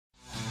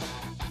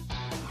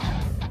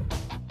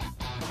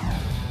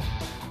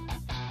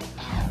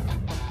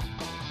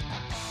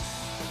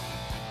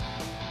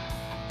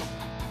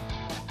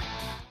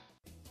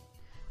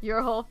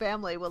Your whole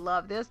family will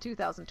love this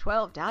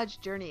 2012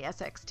 Dodge Journey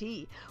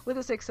SXT with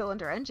a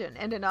 6-cylinder engine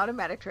and an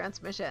automatic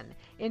transmission.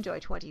 Enjoy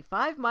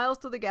 25 miles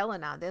to the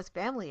gallon on this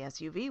family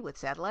SUV with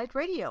satellite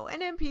radio, an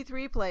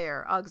MP3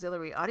 player,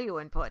 auxiliary audio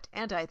input,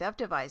 anti-theft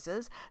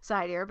devices,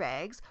 side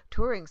airbags,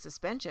 touring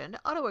suspension,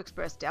 auto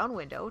express down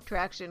window,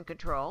 traction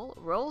control,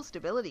 roll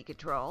stability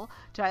control,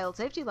 child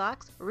safety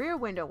locks, rear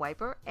window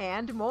wiper,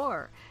 and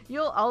more.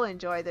 You'll all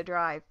enjoy the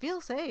drive,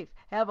 feel safe,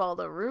 have all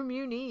the room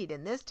you need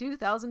in this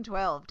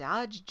 2012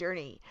 Dodge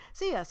Journey.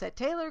 See us at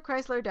Taylor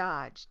Chrysler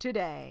Dodge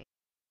today.